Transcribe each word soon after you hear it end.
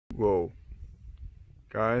Whoa.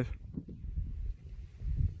 Guys?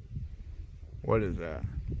 What is that?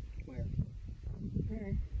 Where?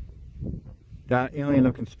 Where? That alien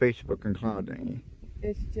looking spaceship looking cloud thingy.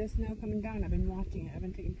 It's just now coming down. I've been watching it. I've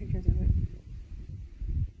been taking pictures of it.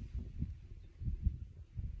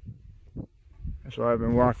 That's why I've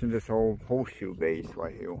been watching this whole horseshoe base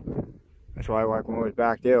right here. That's why, like, when I was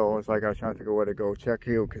back there, it was like I was trying to figure out where to go check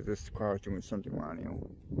here because this cloud's doing something around here.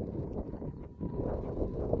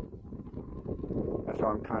 That's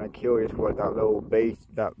why I'm kind of curious what that little base,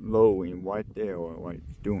 that low in right there, what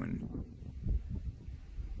it's doing.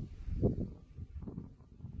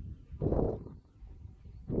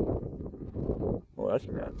 Well, that's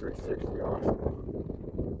gonna be on 360, awesome.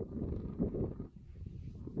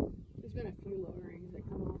 There's been a few lowerings that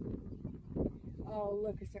come off. Oh,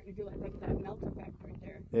 look, it's starting to do like that melt effect right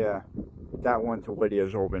there. Yeah, that one's already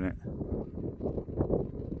absorbing it.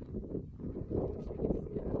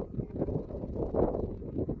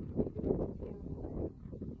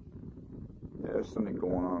 Yeah, there's something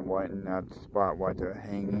going on right in that spot right there,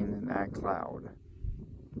 hanging in that cloud.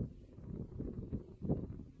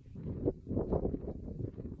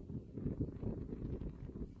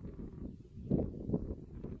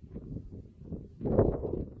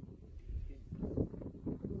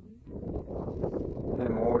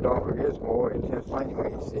 And more, don't forget, it's more intense lightning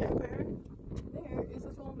when you see it. There is a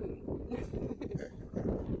full moon.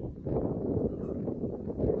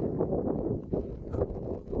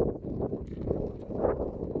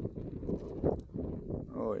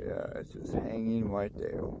 Oh yeah, it's just hanging right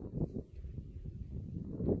there.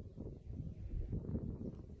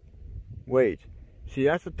 Wait, see,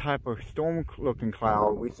 that's the type of storm-looking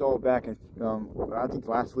cloud we saw back in, I think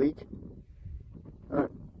last week.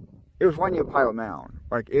 It was right near Pilot Mound.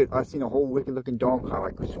 Like, I seen a whole wicked-looking storm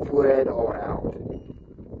cloud, like, spread all out.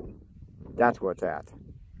 That's where it's at.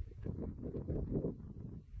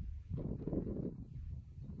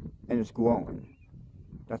 And it's growing.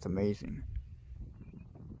 That's amazing.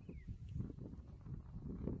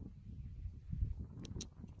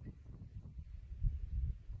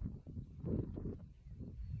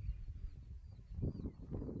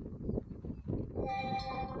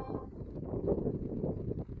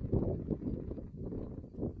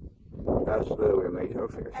 That's literally amazing.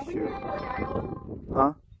 Looks like a shoe.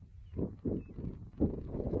 Huh?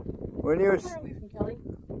 We're near. Where are we from, Kelly?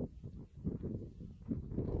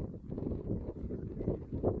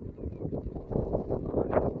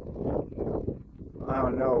 I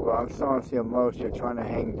don't know, but I'm starting to see a mothership trying to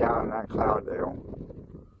hang down that cloud there.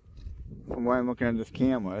 From where I'm looking at this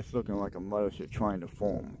camera, it's looking like a mothership trying to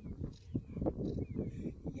form.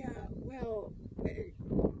 Yeah, well, it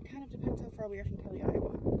kind of depends how far we are from Kelly,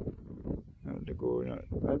 Iowa. I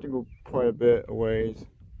have to go quite a bit a ways.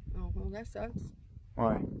 Oh, well, that sucks.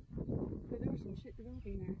 Why? Because there was some shit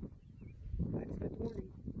developing there. I expect warning.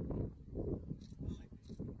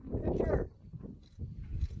 Sure.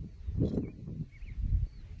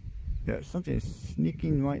 Yeah, something's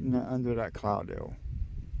sneaking right in under that cloud there.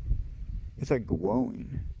 It's like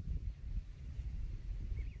glowing.